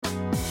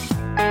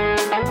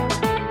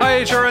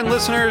HRN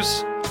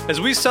listeners.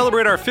 As we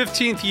celebrate our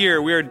 15th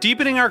year, we are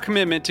deepening our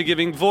commitment to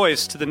giving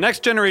voice to the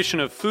next generation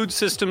of food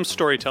systems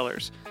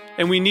storytellers,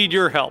 and we need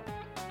your help.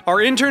 Our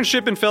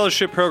internship and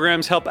fellowship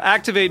programs help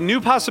activate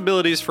new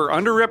possibilities for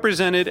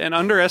underrepresented and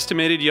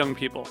underestimated young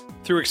people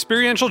through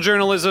experiential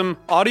journalism,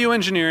 audio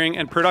engineering,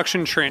 and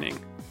production training.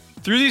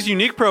 Through these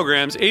unique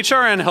programs,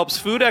 HRN helps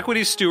food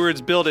equity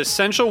stewards build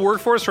essential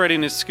workforce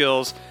readiness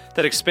skills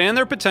that expand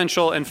their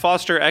potential and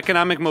foster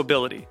economic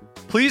mobility.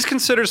 Please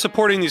consider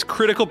supporting these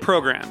critical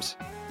programs.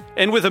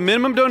 And with a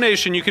minimum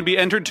donation, you can be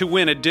entered to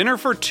win a dinner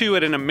for two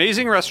at an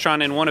amazing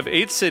restaurant in one of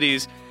 8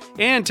 cities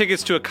and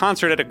tickets to a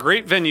concert at a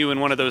great venue in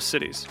one of those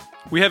cities.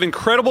 We have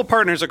incredible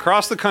partners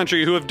across the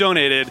country who have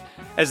donated,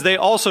 as they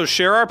also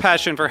share our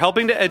passion for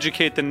helping to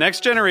educate the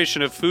next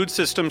generation of food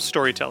systems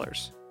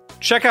storytellers.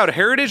 Check out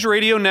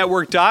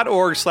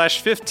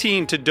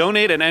heritageradionetwork.org/15 to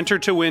donate and enter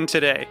to win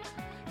today.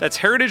 That's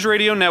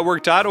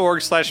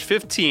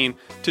heritageradionetwork.org/15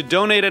 to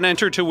donate and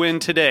enter to win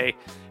today.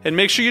 And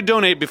make sure you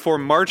donate before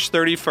March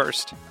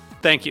 31st.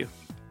 Thank you.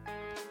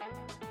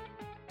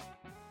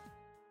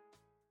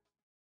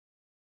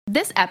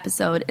 This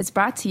episode is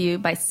brought to you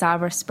by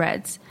Sabra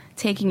Spreads,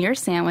 taking your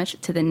sandwich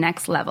to the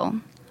next level.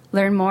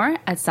 Learn more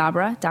at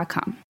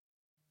sabra.com.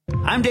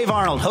 I'm Dave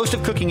Arnold, host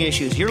of Cooking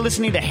Issues. You're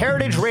listening to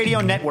Heritage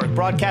Radio Network,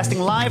 broadcasting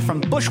live from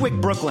Bushwick,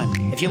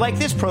 Brooklyn. If you like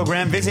this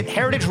program, visit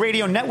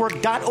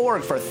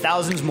heritageradionetwork.org for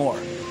thousands more.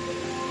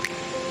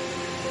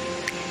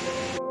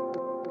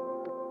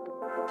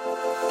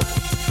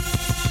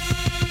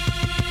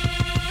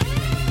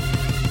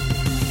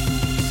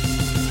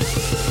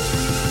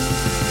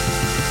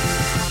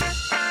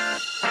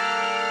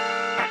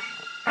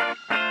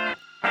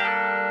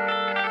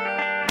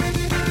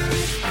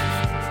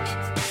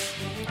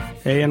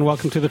 Hey, and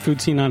welcome to the Food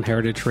Scene on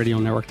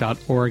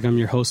heritageradionetwork.org. I'm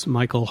your host,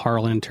 Michael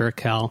Harlan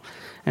Turkel.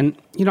 And,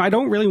 I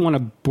don't really want to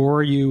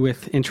bore you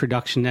with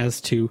introduction as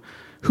to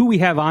who we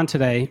have on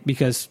today,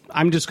 because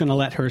I'm just going to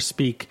let her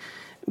speak.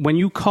 When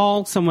you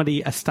call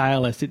somebody a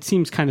stylist, it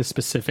seems kind of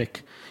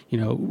specific.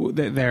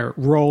 Their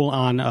role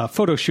on a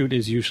photo shoot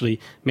is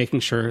usually making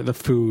sure the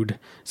food,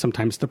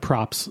 sometimes the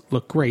props,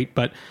 look great.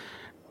 But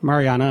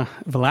Mariana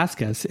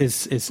Velasquez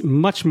is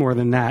much more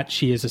than that.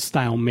 She is a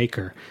style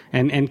maker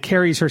and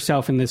carries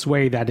herself in this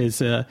way that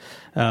is,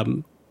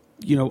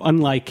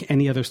 unlike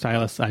any other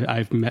stylist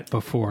I've met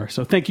before.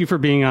 So thank you for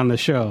being on the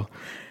show.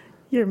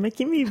 You're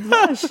making me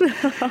blush.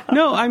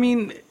 No, I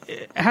mean,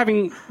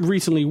 having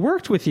recently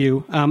worked with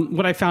you,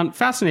 what I found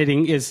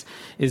fascinating is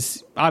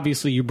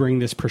obviously you bring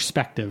this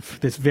perspective,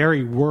 this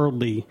very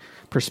worldly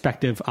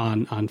perspective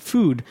on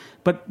food,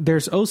 but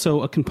there's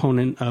also a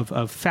component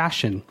of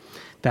fashion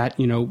that,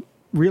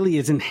 really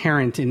is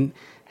inherent in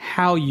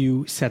how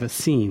you set a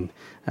scene.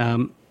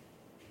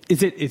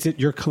 Is it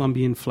your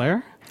Colombian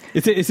flair?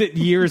 Is it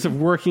years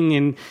of working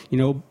in,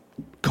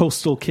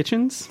 coastal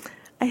kitchens?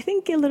 I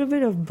think a little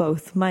bit of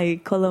both. My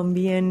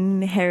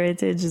Colombian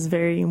heritage is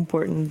very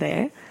important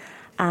there.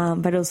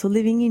 But also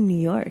living in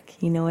New York,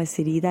 a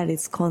city that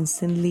is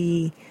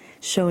constantly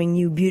showing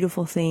you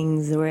beautiful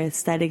things, where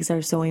aesthetics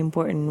are so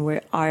important,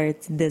 where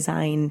art,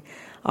 design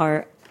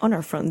are on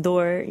our front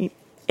door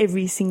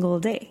every single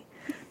day.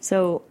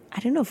 So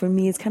I don't know, for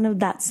me it's kind of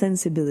that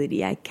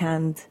sensibility. I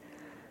can't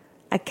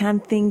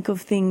think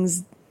of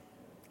things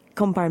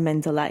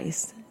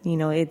compartmentalized.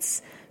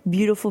 It's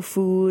beautiful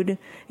food,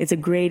 it's a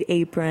great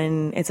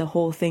apron, it's a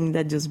whole thing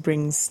that just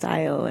brings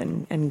style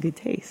and good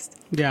taste.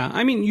 Yeah,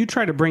 I mean, you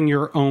try to bring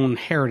your own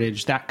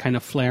heritage, that kind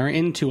of flair,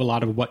 into a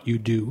lot of what you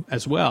do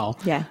as well.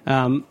 Yeah.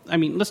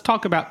 Let's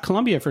talk about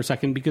Colombia for a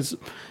second, because,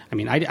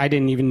 I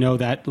didn't even know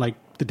that,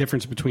 the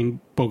difference between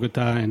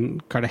Bogata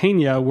and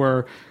Cartagena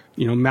were,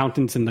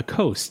 mountains and the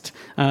coast.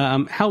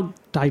 How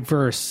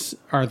diverse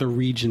are the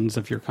regions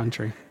of your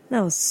country?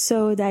 No,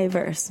 so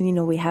diverse.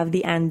 We have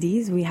the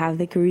Andes, we have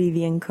the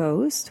Caribbean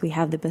coast, we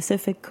have the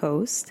Pacific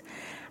coast,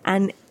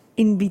 and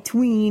in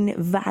between,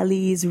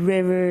 valleys,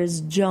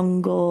 rivers,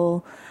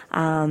 jungle,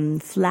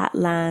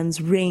 flatlands,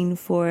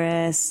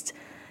 rainforest,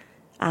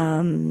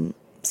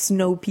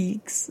 snow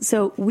peaks.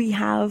 So we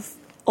have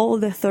all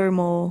the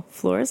thermal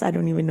floors. I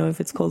don't even know if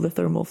it's called the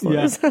thermal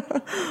floors,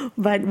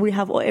 but we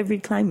have every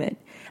climate.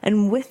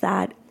 And with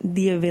that,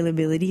 the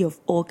availability of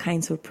all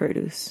kinds of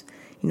produce,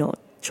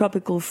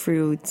 tropical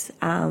fruits,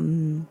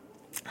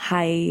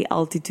 high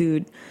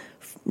altitude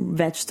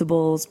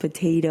vegetables,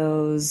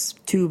 potatoes,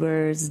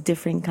 tubers,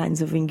 different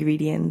kinds of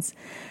ingredients.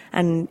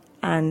 And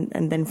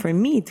then for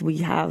meat, we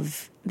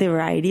have the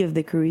variety of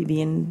the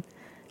Caribbean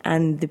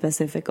and the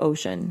Pacific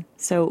Ocean.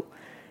 So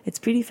it's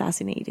pretty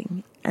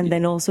fascinating. And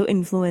then also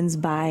influenced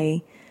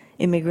by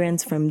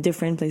immigrants from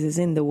different places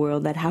in the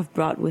world that have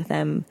brought with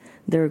them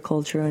their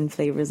culture and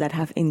flavors that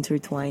have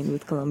intertwined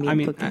with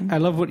Colombian cooking. I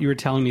love what you were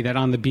telling me, that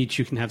on the beach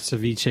you can have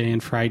ceviche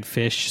and fried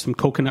fish, some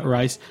coconut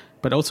rice,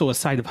 but also a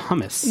side of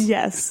hummus.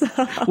 Yes.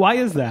 Why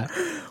is that?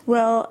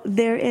 Well,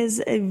 there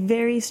is a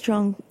very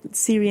strong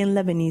Syrian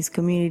Lebanese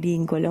community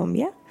in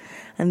Colombia,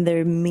 and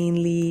they're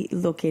mainly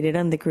located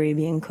on the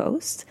Caribbean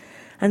coast.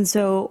 And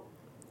so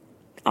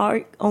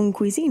our own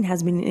cuisine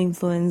has been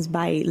influenced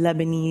by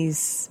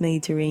Lebanese,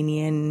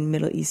 Mediterranean,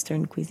 Middle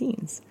Eastern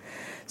cuisines.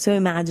 So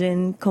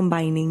imagine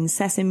combining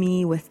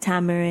sesame with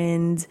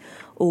tamarind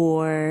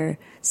or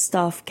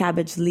stuffed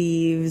cabbage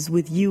leaves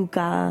with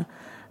yuca.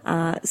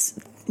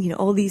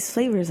 All these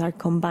flavors are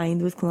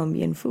combined with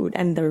Colombian food,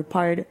 and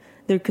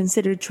they're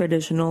considered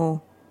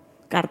traditional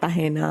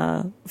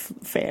Cartagena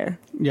fare.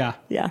 Yeah.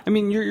 Yeah. I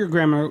mean, your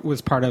grandma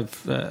was part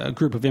of a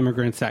group of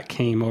immigrants that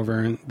came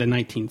over in the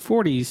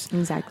 1940s.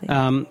 Exactly.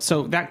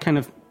 So that kind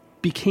of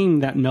became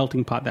that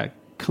melting pot that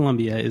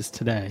Colombia is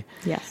today.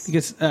 Yes.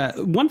 Because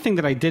one thing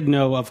that I did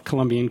know of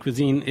Colombian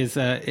cuisine is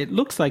it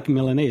looks like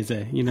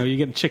Milanese. You know, you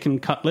get a chicken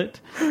cutlet.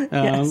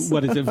 Yes.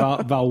 What is it?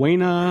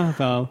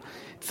 Valbuena?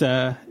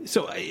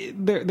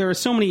 There are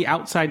so many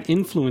outside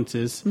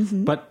influences,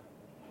 but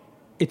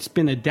it's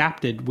been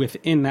adapted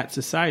within that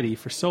society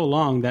for so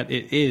long that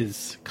it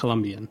is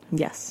Colombian.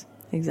 Yes,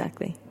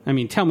 exactly. I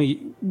mean, tell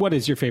me, what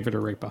is your favorite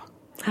arepa?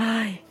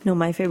 No,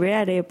 my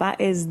favorite arepa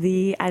is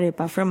the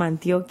arepa from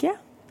Antioquia.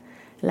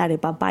 La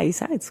arepa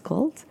paisa, it's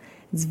called.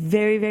 It's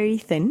very, very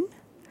thin.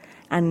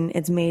 And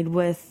it's made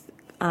with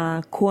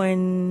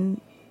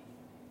corn,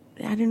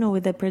 I don't know,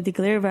 with a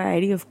particular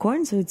variety of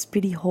corn. So it's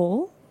pretty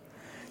whole.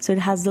 So it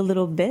has the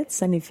little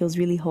bits and it feels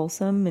really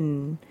wholesome.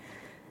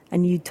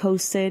 And you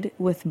toast it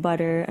with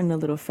butter and a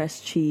little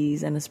fresh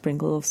cheese and a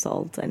sprinkle of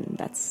salt. And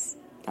that's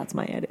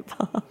my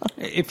arepa.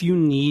 If you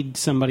need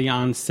somebody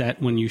on set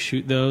when you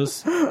shoot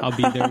those, I'll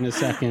be there in a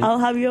second. I'll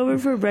have you over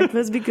for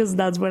breakfast because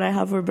that's what I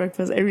have for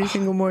breakfast every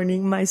single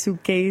morning. My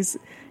suitcase,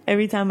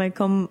 every time I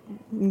come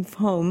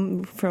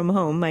from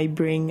home, I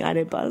bring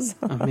arepas.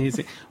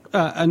 Amazing.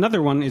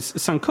 Another one is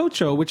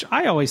sancocho, which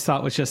I always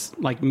thought was just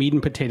like meat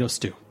and potato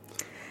stew.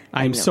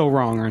 I'm so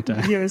wrong, aren't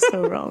I? You're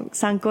so wrong.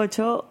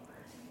 Sancocho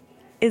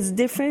is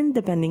different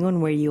depending on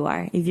where you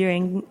are. If you're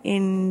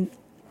in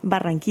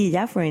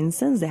Barranquilla, for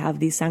instance, they have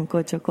this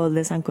sancocho called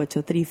the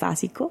sancocho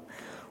trifásico,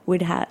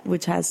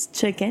 which has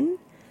chicken,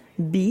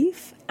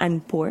 beef,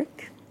 and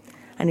pork.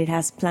 And it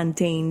has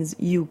plantains,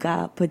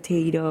 yuca,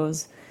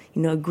 potatoes,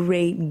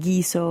 great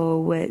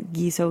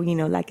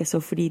guiso, like a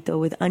sofrito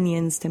with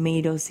onions,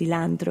 tomatoes,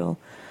 cilantro.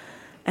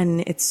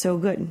 And it's so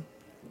good.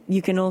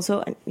 You can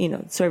also,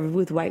 serve it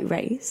with white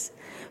rice.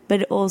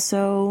 But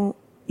also,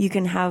 you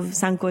can have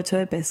sancocho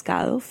de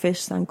pescado,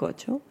 fish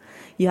sancocho.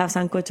 You have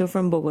sancocho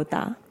from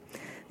Bogata.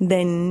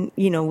 Then,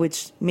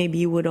 which maybe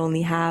you would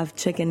only have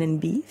chicken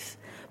and beef.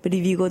 But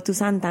if you go to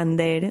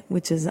Santander,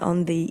 which is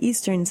on the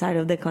eastern side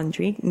of the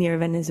country, near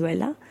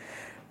Venezuela,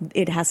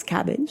 it has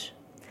cabbage.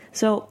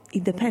 So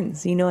it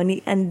depends,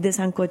 and the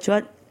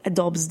sancocho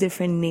adopts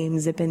different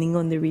names depending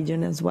on the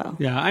region as well.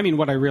 Yeah, I mean,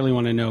 what I really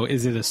want to know,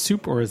 is it a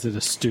soup or is it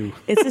a stew?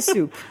 It's a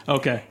soup.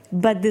 Okay.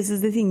 But this is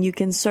the thing, you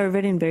can serve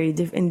it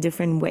in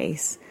different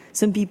ways.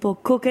 Some people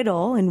cook it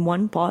all in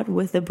one pot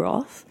with the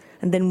broth.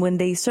 And then when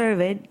they serve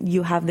it,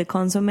 you have the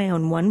consommé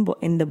on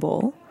in the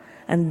bowl,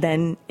 and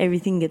then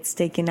everything gets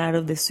taken out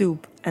of the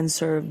soup and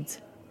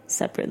served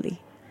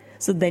separately.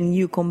 So then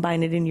you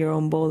combine it in your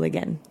own bowl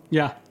again.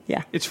 Yeah.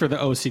 Yeah. It's for the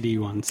OCD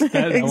ones.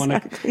 That Exactly. I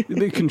want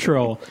to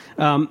control.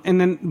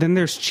 And then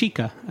there's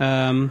Chicha.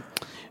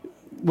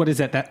 What is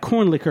that? That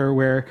corn liquor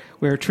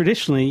where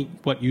traditionally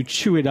you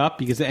chew it up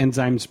because the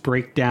enzymes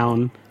break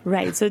down.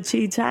 Right. So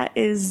Chicha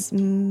is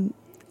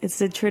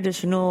it's a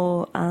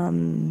traditional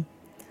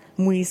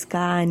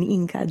Muisca and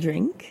Inca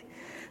drink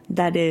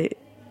that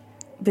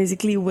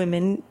basically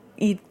women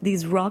eat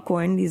these raw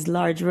corn, these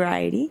large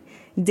variety.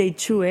 They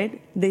chew it,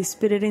 they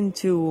spit it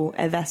into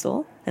a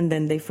vessel, and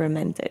then they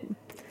ferment it.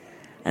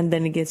 And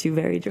then it gets you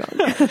very drunk.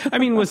 I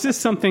mean, was this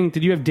something,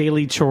 did you have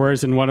daily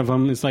chores and one of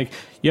them is like,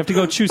 you have to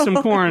go chew some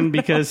corn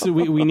because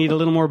we need a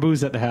little more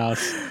booze at the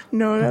house?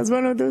 No, that's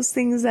one of those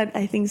things that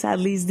I think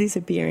sadly is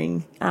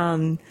disappearing.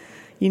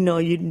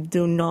 You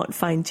do not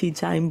find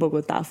chicha in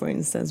Bogota, for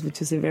instance,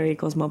 which is a very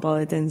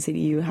cosmopolitan city.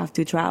 You have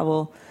to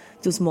travel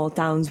to small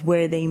towns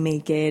where they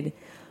make it,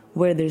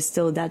 where there's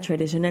still that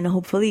tradition. And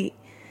hopefully,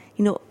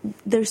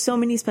 there's so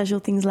many special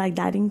things like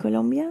that in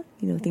Colombia,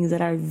 things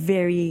that are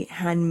very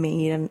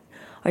handmade and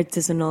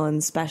artisanal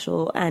and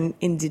special and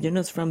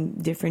indigenous from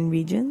different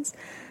regions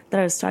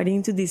that are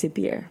starting to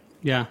disappear.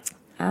 Yeah.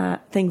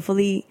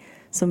 Thankfully,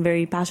 some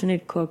very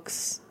passionate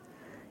cooks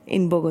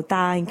in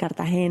Bogota, in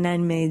Cartagena,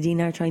 and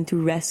Medellin are trying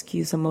to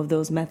rescue some of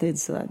those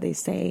methods so that they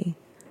stay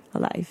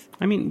alive.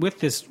 I mean, with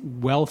this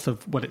wealth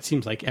of what it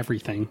seems like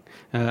everything,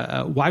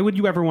 why would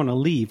you ever want to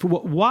leave?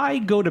 Why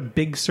go to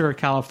Big Sur,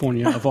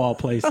 California, of all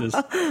places?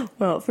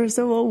 Well, first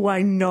of all,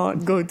 why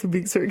not go to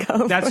Big Sur,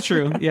 California? That's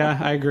true. Yeah,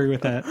 I agree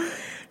with that.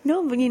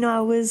 No, but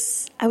I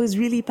was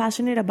really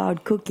passionate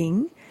about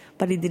cooking,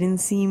 but it didn't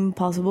seem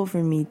possible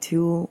for me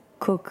to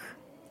cook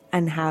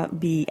and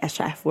be a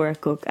chef or a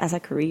cook as a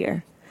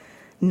career.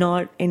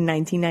 Not in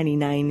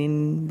 1999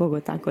 in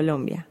Bogota,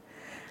 Colombia.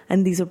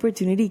 And this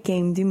opportunity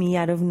came to me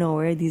out of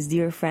nowhere. These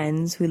dear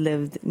friends who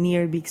lived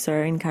near Big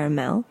Sur in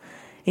Carmel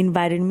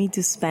invited me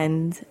to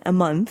spend a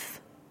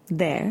month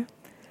there.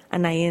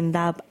 And I ended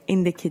up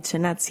in the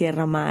kitchen at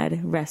Sierra Mar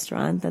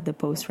restaurant at the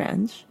Post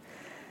Ranch.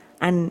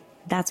 And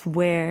that's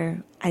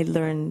where I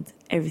learned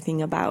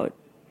everything about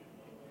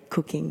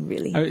cooking,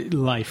 really.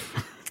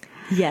 Life.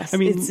 Yes, I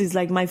mean, it's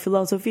like my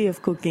philosophy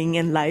of cooking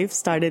and life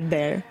started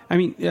there. I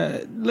mean,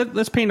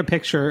 let's paint a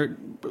picture,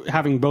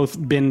 having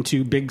both been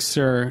to Big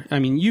Sur. I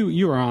mean,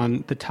 you are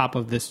on the top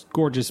of this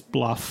gorgeous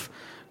bluff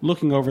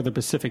looking over the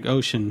Pacific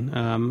Ocean.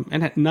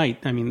 And at night,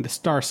 I mean, the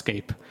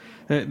starscape,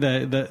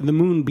 the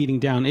moon beating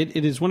down, it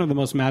is one of the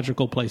most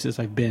magical places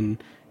I've been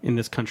in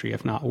this country,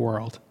 if not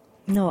world.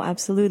 No,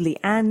 absolutely.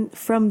 And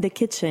from the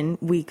kitchen,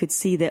 we could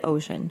see the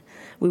ocean.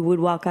 We would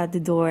walk out the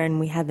door and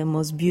we had the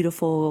most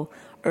beautiful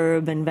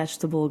herb and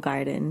vegetable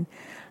garden.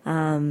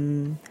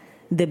 The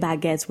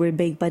baguettes were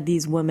baked by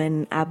these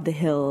women up the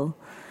hill.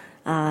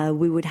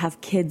 We would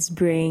have kids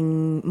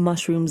bring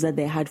mushrooms that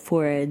they had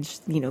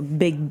foraged,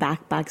 big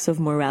backpacks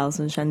of morels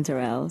and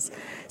chanterelles.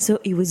 So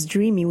it was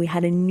dreamy. We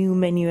had a new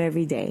menu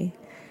every day.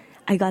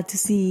 I got to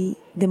see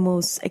the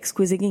most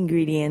exquisite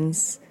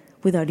ingredients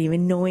without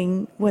even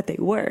knowing what they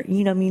were.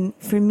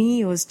 For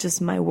me, it was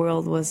just my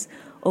world was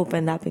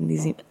opened up in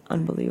this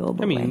unbelievable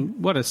way.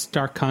 What a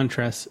stark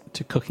contrast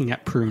to cooking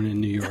at Prune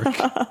in New York.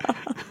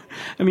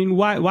 I mean,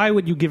 why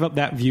would you give up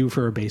that view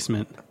for a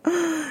basement?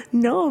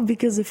 No,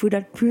 because the food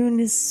at Prune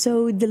is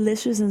so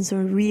delicious and so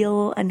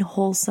real and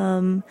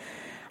wholesome.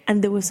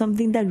 And there was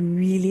something that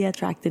really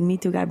attracted me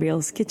to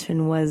Gabrielle's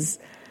kitchen was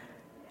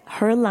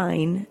her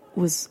line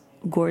was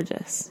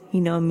gorgeous.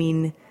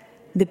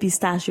 The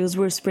pistachios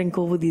were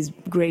sprinkled with this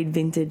great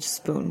vintage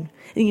spoon.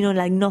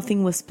 Like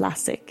nothing was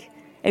plastic.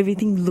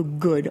 Everything looked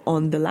good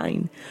on the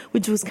line,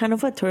 which was kind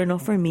of a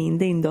turn-off for me in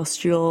the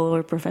industrial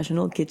or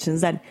professional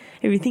kitchens, that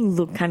everything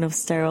looked kind of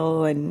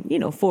sterile and,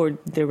 for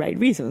the right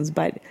reasons.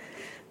 But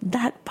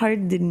that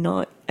part did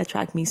not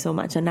attract me so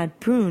much. And at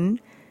Prune,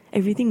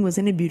 everything was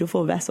in a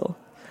beautiful vessel.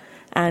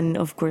 And,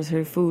 of course,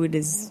 her food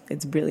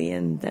it's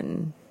brilliant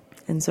and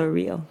so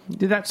real.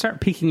 Did that start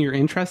piquing your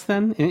interest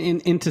then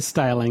into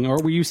styling, or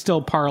were you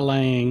still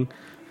parlaying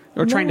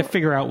or trying to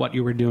figure out what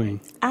you were doing?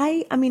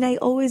 I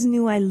always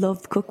knew I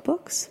loved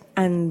cookbooks,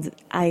 and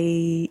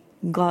I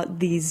got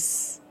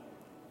these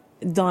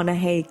Donna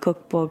Hay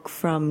cookbook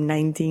from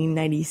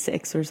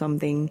 1996 or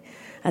something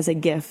as a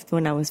gift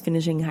when I was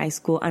finishing high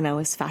school, and I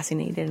was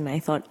fascinated, and I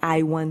thought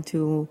I want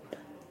to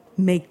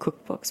make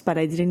cookbooks, but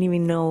I didn't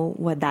even know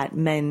what that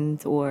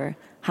meant or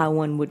how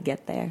one would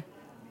get there.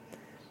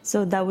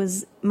 So that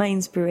was my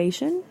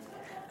inspiration.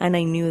 And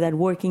I knew that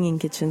working in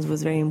kitchens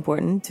was very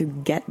important to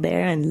get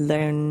there and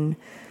learn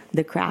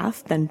the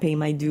craft and pay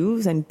my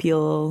dues and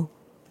peel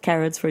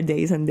carrots for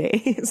days and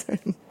days.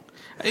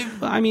 I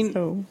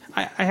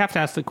have to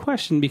ask the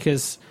question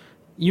because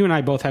you and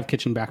I both have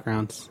kitchen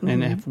backgrounds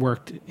and have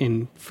worked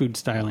in food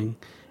styling.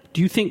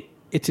 Do you think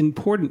it's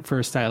important for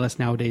a stylist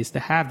nowadays to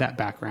have that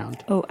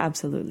background? Oh,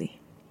 absolutely.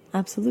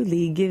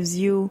 Absolutely. It gives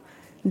you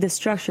the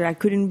structure. I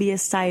couldn't be a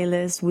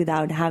stylist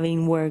without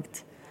having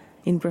worked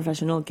in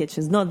professional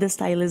kitchens. Not the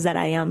stylist that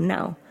I am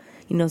now.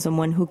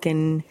 Someone who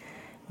can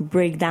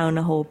break down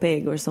a whole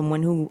pig, or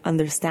someone who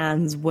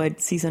understands what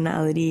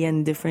seasonality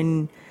and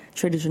different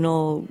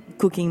traditional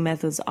cooking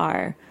methods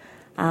are.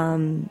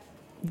 I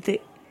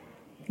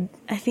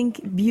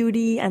think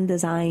beauty and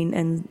design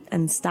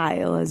and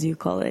style, as you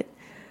call it,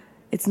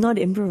 it's not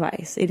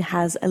improvised. It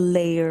has a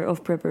layer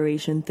of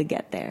preparation to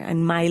get there.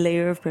 And my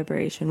layer of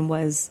preparation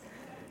was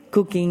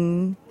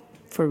cooking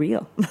for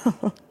real.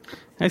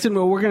 I said,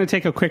 well, we're going to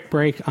take a quick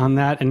break on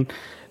that and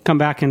come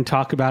back and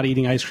talk about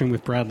eating ice cream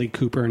with Bradley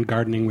Cooper and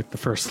gardening with the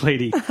First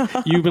Lady.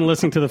 You've been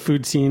listening to The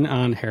Food Scene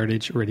on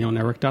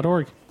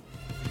heritageradionetwork.org.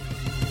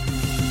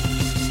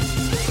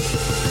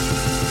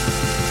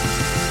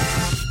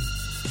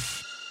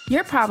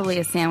 You're probably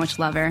a sandwich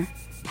lover.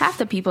 Half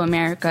the people in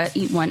America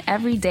eat one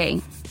every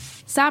day.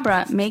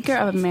 Sabra, maker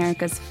of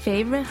America's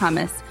favorite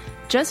hummus,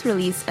 just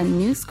released a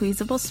new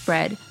squeezable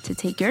spread to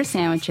take your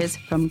sandwiches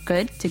from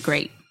good to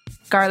great.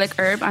 Garlic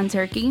herb on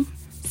turkey,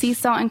 sea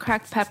salt and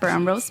cracked pepper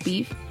on roast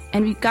beef,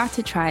 and we've got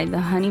to try the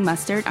honey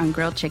mustard on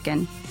grilled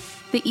chicken.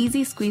 The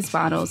easy squeeze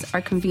bottles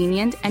are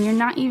convenient, and you're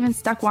not even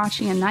stuck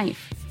watching a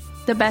knife.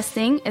 The best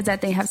thing is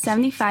that they have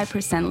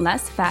 75%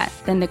 less fat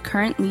than the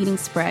current leading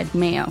spread,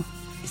 mayo.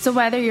 So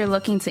whether you're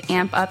looking to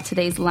amp up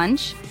today's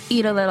lunch,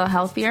 eat a little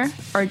healthier,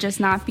 or just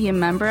not be a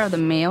member of the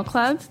Mayo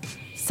Club,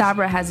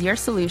 Sabra has your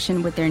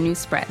solution with their new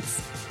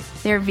spreads.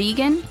 They're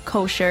vegan,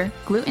 kosher,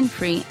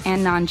 gluten-free,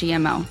 and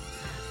non-GMO.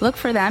 Look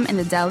for them in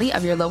the deli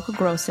of your local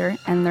grocer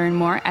and learn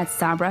more at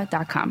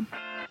sabra.com.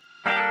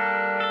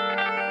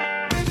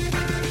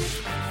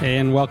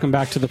 And welcome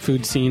back to The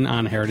Food Scene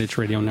on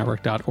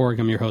heritageradionetwork.org.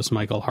 I'm your host,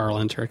 Michael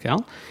Harlan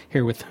Turkel,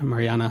 here with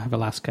Mariana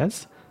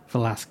Velasquez.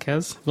 Sometimes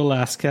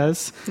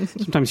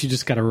you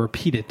just got to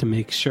repeat it to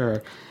make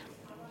sure.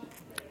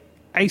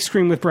 Ice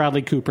cream with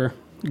Bradley Cooper,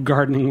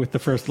 gardening with the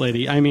First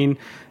Lady. I mean,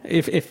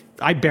 if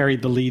I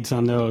buried the leads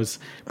on those,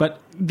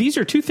 but these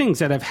are two things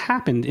that have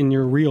happened in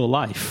your real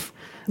life.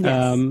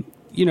 Yes.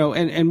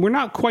 And we're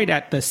not quite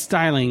at the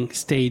styling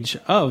stage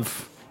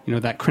of,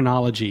 that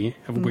chronology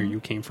of where you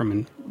came from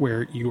and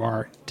where you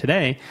are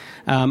today.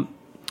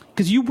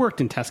 Because you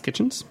worked in test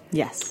kitchens.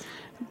 Yes.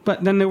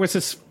 But then there was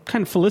this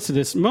kind of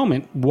felicitous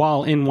moment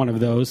while in one of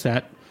those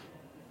that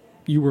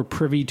you were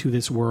privy to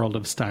this world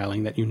of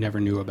styling that you never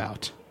knew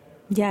about.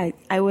 Yeah,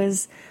 I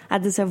was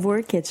at the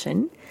Savour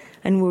kitchen,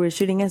 and we were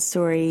shooting a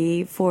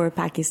story for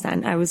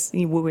Pakistan.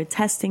 We were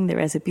testing the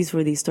recipes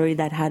for the story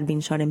that had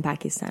been shot in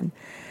Pakistan.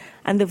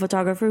 And the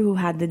photographer who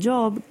had the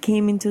job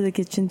came into the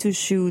kitchen to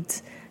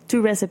shoot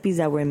 2 recipes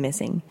that were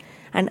missing.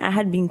 And I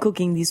had been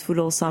cooking this food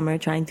all summer,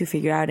 trying to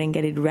figure out and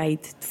get it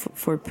right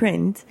for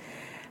print.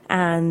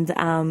 And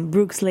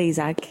Brooks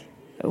Lazak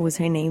was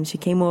her name. She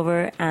came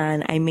over,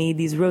 and I made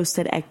this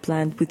roasted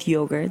eggplant with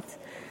yogurt.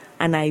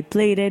 And I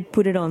plated,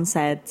 put it on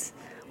set,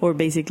 or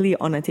basically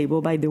on a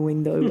table by the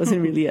window. It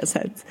wasn't really a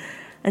set.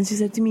 And she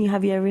said to me,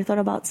 "Have you ever thought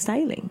about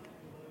styling?"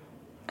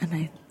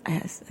 And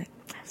I was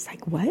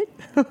like, "What?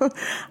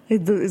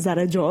 Is that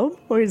a job?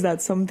 Or is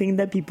that something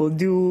that people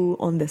do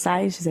on the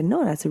side?" She said,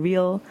 "No, that's a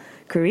real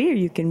career.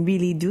 You can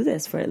really do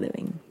this for a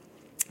living."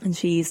 And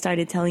she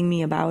started telling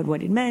me about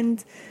what it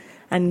meant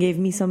and gave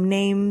me some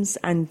names.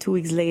 And 2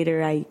 weeks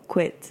later, I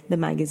quit the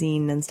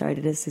magazine and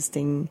started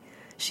assisting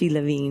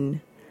Sheila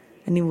Veen.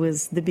 And it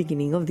was the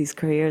beginning of this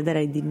career that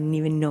I didn't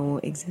even know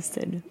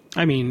existed.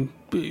 I mean,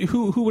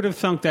 who would have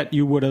thunk that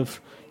you would have,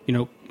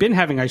 been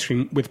having ice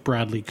cream with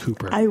Bradley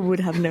Cooper? I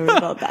would have never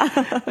thought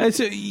that.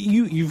 So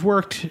you've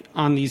worked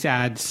on these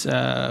ads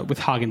with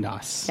Haagen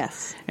Dazs.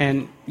 Yes.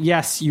 And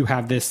yes, you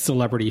have this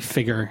celebrity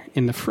figure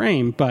in the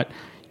frame, but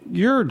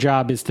your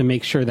job is to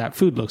make sure that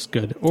food looks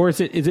good. Or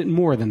is it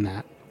more than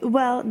that?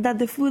 Well, that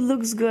the food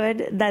looks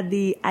good, that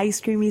the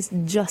ice cream is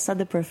just at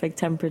the perfect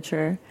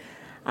temperature,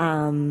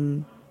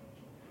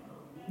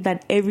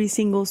 that every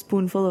single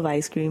spoonful of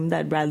ice cream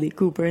that Bradley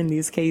Cooper, in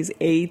this case,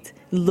 ate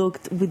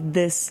looked with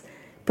this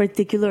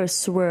particular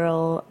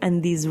swirl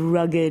and this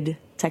rugged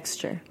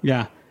texture.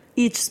 Yeah.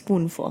 Each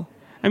spoonful.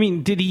 I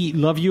mean, did he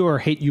love you or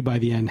hate you by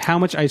the end? How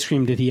much ice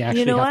cream did he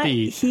actually have to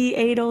eat? He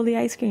ate all the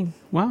ice cream.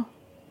 Wow.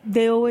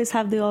 They always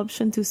have the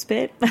option to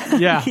spit.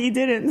 Yeah. He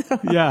didn't.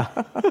 Yeah.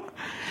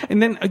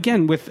 And then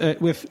again, with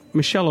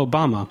Michele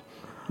Obama,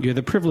 you had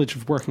the privilege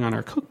of working on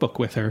our cookbook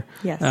with her.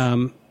 Yes.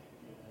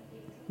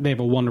 They have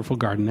a wonderful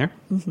garden there.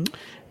 Mm-hmm.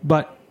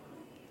 But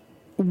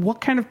what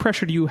kind of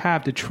pressure do you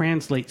have to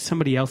translate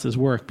somebody else's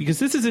work? Because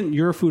this isn't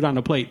your food on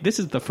a plate. This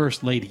is the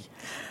first lady.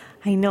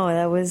 I know.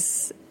 It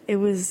was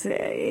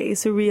a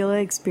surreal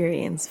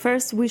experience.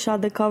 First, we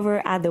shot the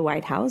cover at the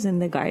White House in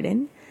the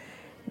garden.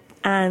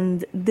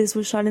 And this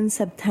was shot in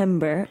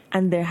September,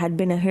 and there had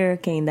been a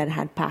hurricane that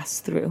had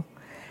passed through.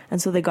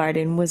 And so the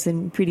garden was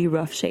in pretty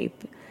rough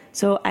shape.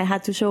 So I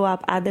had to show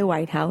up at the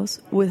White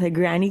House with a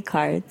granny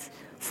cart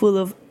full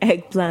of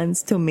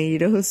eggplants,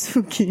 tomatoes,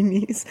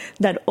 zucchinis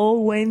that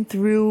all went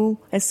through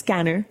a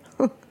scanner.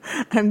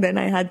 And then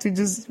I had to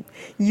just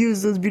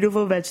use those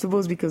beautiful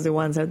vegetables because the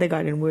ones at the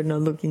garden were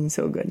not looking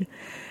so good.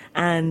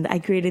 And I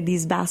created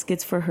these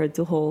baskets for her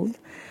to hold.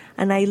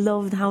 And I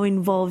loved how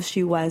involved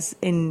she was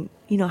in,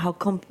 how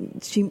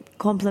she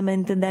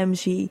complimented them.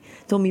 She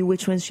told me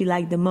which ones she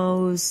liked the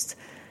most.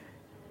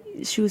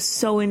 She was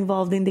so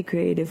involved in the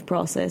creative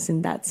process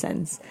in that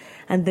sense.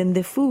 And then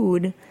the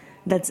food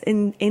that's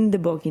in the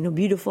book,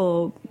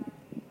 beautiful,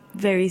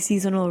 very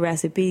seasonal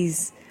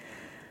recipes,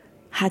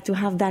 had to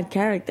have that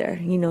character,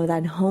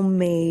 that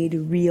homemade,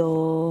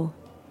 real,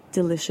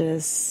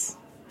 delicious,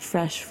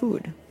 fresh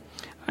food.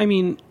 I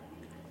mean,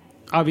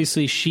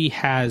 obviously she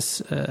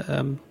has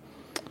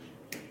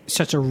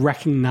such a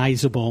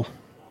recognizable,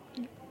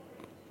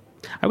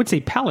 I would say,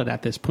 palate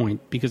at this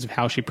point because of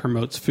how she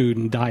promotes food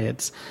and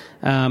diets.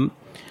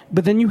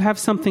 But then you have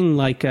something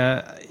like,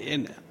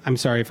 I'm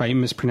sorry if I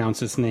mispronounce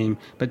this name,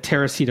 but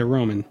Teresita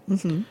Roman,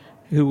 mm-hmm.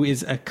 who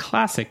is a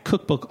classic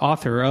cookbook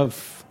author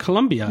of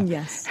Colombia.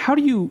 Yes. How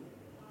do you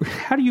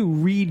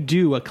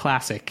redo a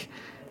classic?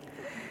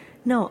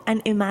 No,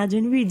 and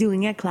imagine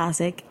redoing a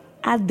classic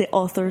at the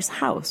author's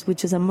house,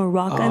 which is a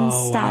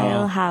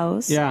Moroccan-style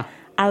house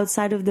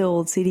outside of the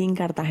old city in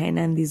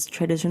Cartagena in this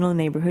traditional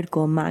neighborhood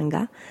called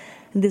Manga.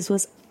 And this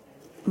was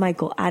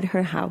Michael at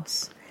her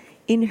house,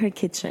 in her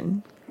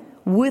kitchen,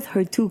 with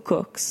her 2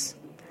 cooks,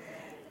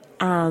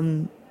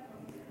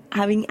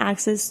 having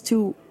access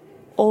to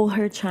all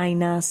her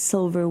china,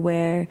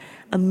 silverware,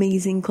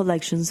 amazing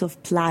collections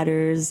of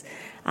platters,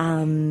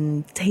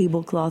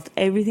 tablecloth,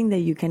 everything that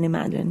you can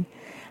imagine,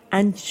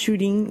 and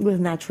shooting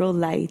with natural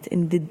light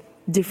in the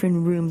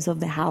different rooms of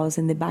the house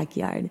in the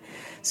backyard.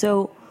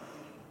 So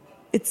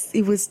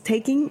it was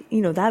taking,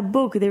 that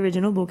book, the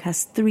original book,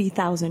 has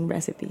 3,000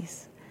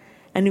 recipes.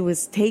 And it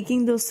was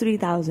taking those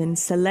 3,000,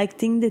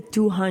 selecting the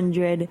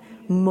 200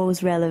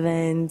 most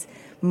relevant,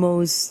 it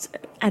was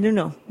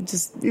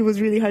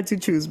really hard to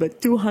choose,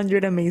 but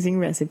 200 amazing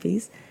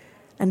recipes.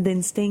 And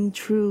then staying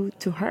true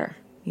to her,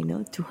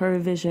 to her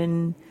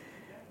vision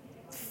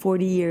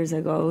 40 years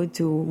ago,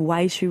 to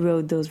why she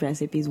wrote those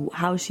recipes,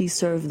 how she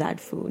served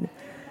that food.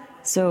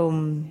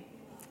 So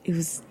it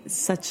was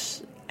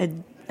such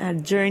a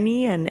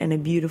journey and a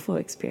beautiful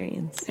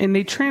experience. And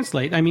they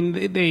translate. I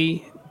mean,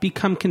 they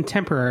become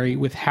contemporary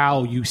with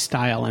how you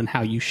style and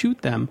how you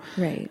shoot them.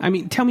 Right. I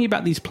mean, tell me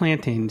about these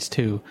plantains,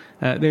 too.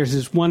 There's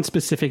this one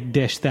specific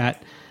dish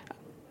that,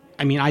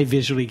 I mean, I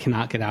visually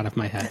cannot get out of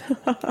my head.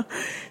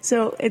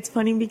 So it's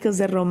funny because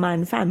the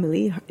Roman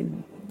family,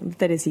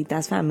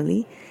 Teresita's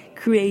family,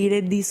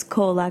 created this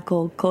cola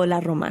called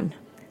Cola Roman,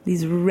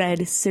 this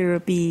red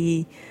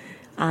syrupy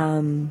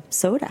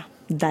soda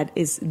that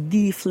is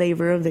the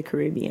flavor of the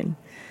Caribbean.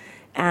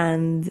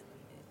 And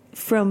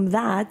from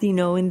that, in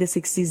the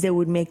 60s, they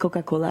would make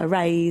Coca-Cola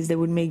rice, they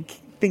would make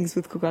things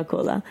with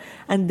Coca-Cola,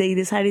 and they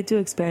decided to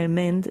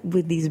experiment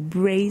with these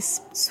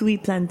braised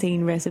sweet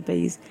plantain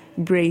recipes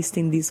braised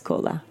in this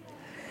cola.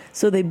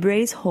 So they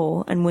braise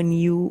whole, and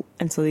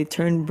so they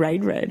turn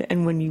bright red,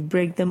 and when you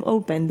break them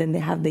open, then they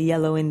have the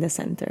yellow in the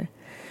center.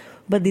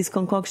 But this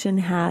concoction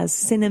has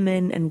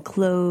cinnamon and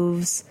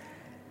cloves,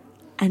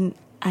 and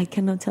I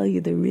cannot tell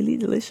you, they're really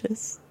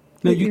delicious.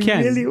 No, you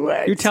can. Really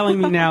works. You're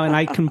telling me now, and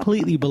I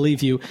completely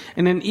believe you.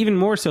 And then even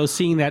more so,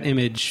 seeing that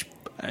image,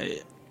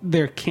 I'm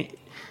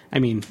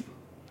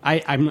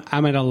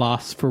at a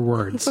loss for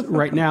words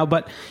right now.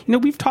 But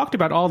we've talked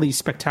about all these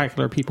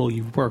spectacular people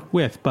you've worked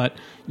with, but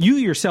you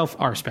yourself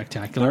are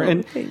spectacular.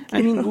 And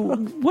I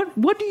mean,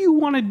 what do you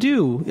want to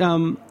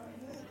do?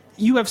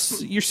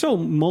 You're so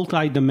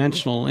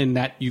multi-dimensional in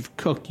that you've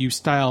cooked, you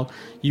style,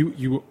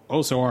 you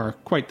also are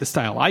quite the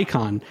style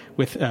icon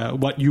with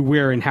what you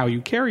wear and how you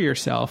carry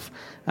yourself.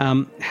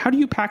 How do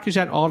you package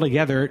that all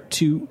together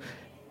to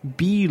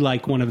be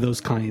like one of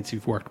those clients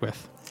you've worked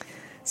with?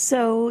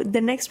 So the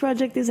next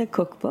project is a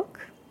cookbook.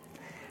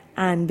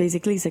 And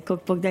basically it's a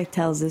cookbook that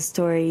tells the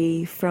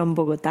story from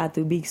Bogata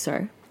to Big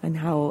Sur and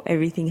how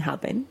everything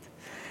happened.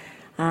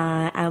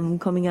 I'm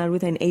coming out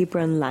with an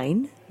apron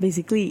line.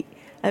 Basically,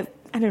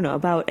 I don't know,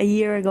 about a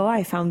year ago,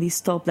 I found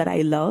this top that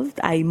I loved.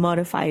 I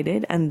modified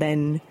it, and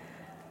then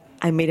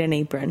I made an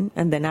apron,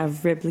 and then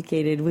I've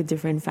replicated with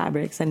different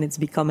fabrics, and it's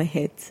become a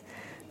hit.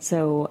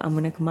 So I'm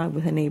going to come out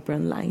with an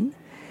apron line.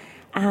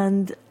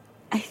 And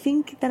I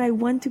think that I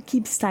want to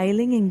keep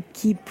styling and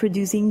keep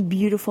producing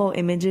beautiful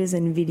images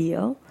and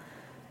video.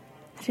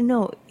 I don't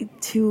know,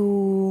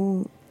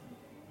 to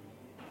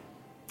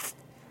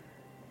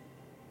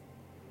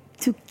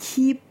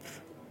keep,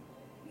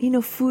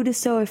 food is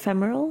so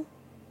ephemeral.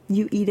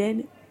 You eat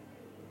it,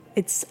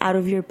 it's out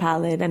of your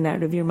palate and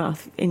out of your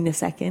mouth in a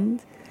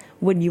second.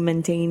 What you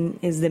maintain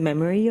is the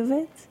memory of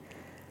it.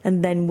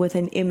 And then with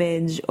an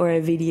image or a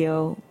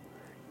video,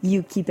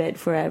 you keep it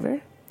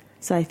forever.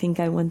 So I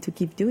think I want to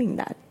keep doing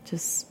that,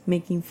 just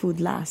making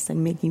food last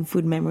and making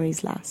food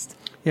memories last.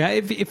 Yeah,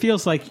 it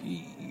feels like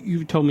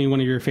you told me one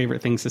of your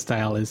favorite things to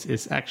style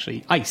is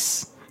actually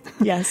ice.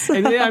 Yes.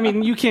 I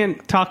mean, you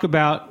can't talk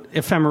about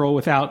ephemeral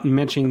without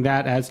mentioning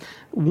that as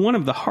one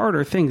of the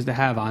harder things to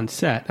have on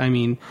set. I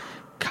mean,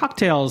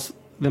 cocktails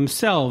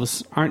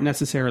themselves aren't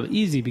necessarily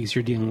easy because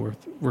you're dealing with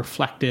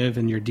reflective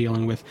and you're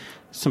dealing with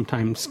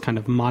sometimes kind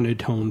of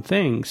monotone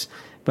things.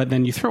 But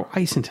then you throw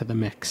ice into the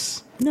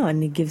mix. No,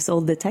 and it gives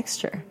all the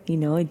texture.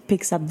 It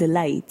picks up the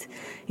light.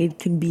 It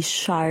can be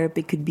sharp.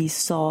 It could be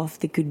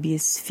soft. It could be a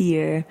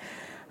sphere.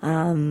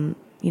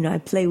 I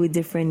play with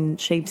different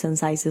shapes and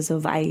sizes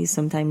of ice.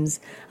 Sometimes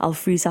I'll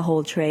freeze a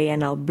whole tray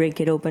and I'll break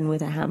it open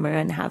with a hammer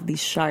and have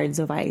these shards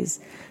of ice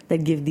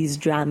that give this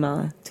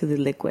drama to the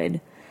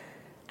liquid.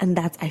 And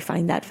I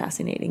find that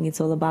fascinating. It's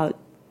all about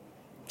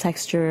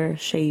texture,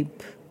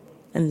 shape,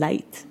 and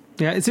light.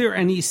 Yeah. Is there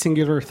any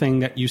singular thing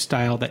that you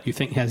style that you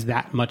think has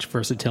that much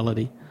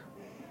versatility?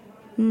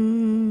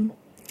 No,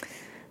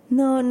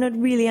 not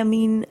really. I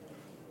mean,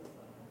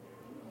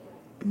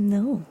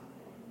 no.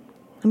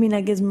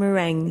 I guess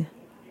meringue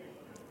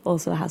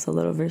also has a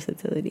lot of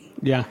versatility.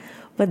 Yeah.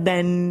 But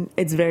then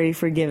it's very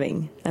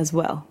forgiving as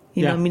well.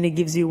 It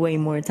gives you way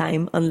more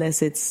time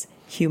unless it's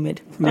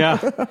humid. Yeah.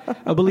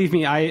 Believe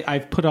me,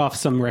 I've put off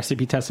some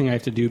recipe testing I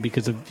have to do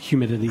because of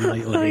humidity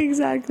lately.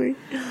 Exactly.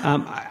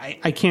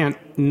 I can't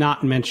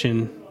not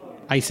mention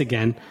ice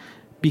again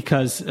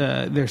because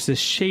there's this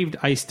shaved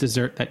ice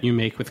dessert that you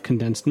make with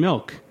condensed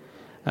milk.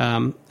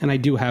 And I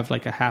do have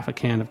like a half a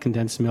can of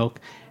condensed milk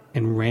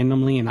and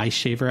randomly an ice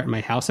shaver at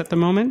my house at the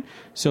moment.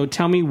 So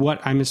tell me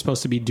what I'm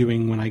supposed to be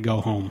doing when I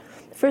go home.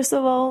 First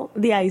of all,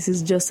 the ice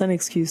is just an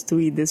excuse to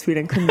eat the sweet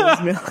and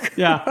condensed milk.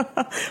 Yeah.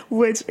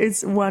 Which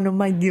is one of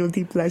my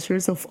guilty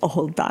pleasures of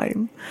all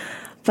time.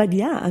 But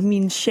yeah,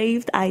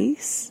 shaved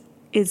ice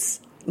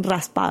is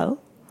raspado.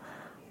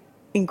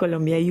 In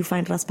Colombia, you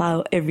find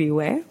raspado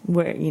everywhere,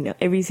 where,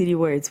 every city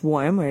where it's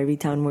warm or every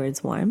town where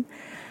it's warm.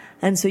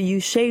 And so you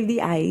shave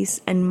the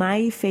ice, and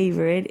my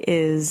favorite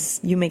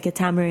is you make a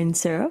tamarind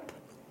syrup.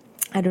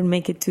 I don't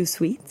make it too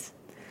sweet.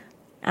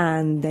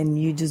 And then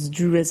you just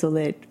drizzle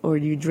it or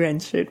you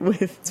drench it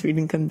with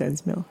sweetened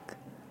condensed milk.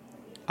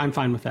 I'm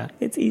fine with that.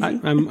 It's easy.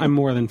 I'm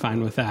more than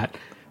fine with that.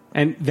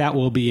 And that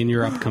will be in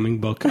your upcoming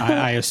book,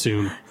 I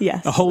assume.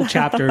 Yes. A whole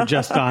chapter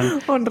just on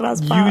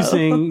raspado.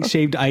 Using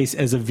shaved ice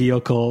as a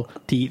vehicle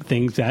to eat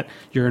things that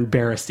you're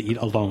embarrassed to eat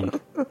alone.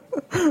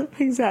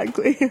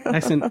 Exactly.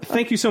 Excellent.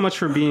 Thank you so much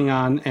for being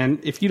on. And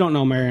if you don't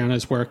know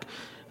Mariana's work,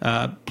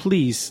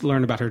 please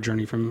learn about her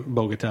journey from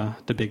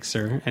Bogata to Big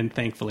Sur, and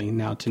thankfully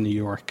now to New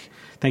York.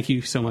 Thank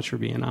you so much for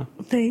being on.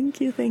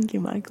 Thank you,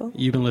 Michael.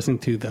 You've been listening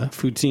to The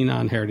Food Scene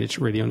on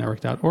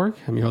heritageradionetwork.org.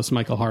 I'm your host,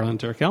 Michael Harlan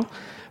Turkel.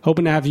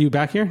 Hoping to have you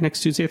back here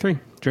next Tuesday at 3.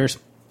 Cheers.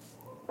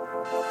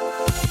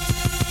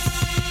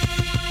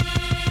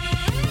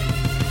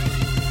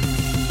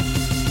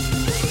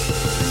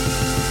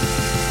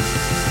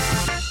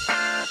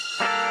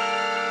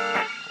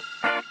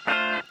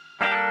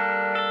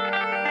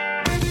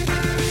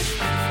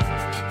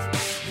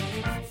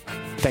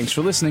 Thanks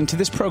for listening to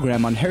this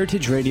program on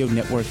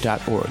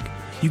heritageradionetwork.org.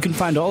 You can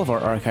find all of our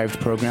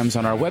archived programs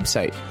on our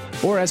website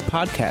or as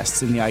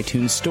podcasts in the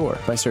iTunes Store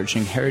by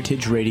searching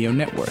Heritage Radio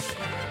Network.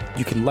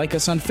 You can like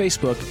us on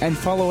Facebook and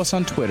follow us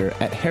on Twitter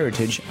at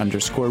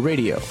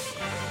 @heritage_radio.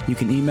 You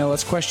can email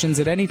us questions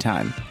at any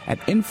time at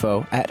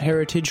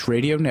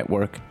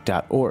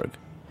info@heritageradionetwork.org.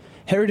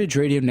 Heritage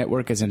Radio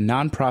Network is a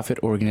nonprofit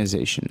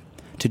organization.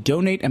 To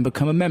donate and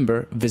become a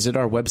member, visit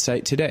our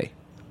website today.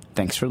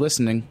 Thanks for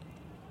listening.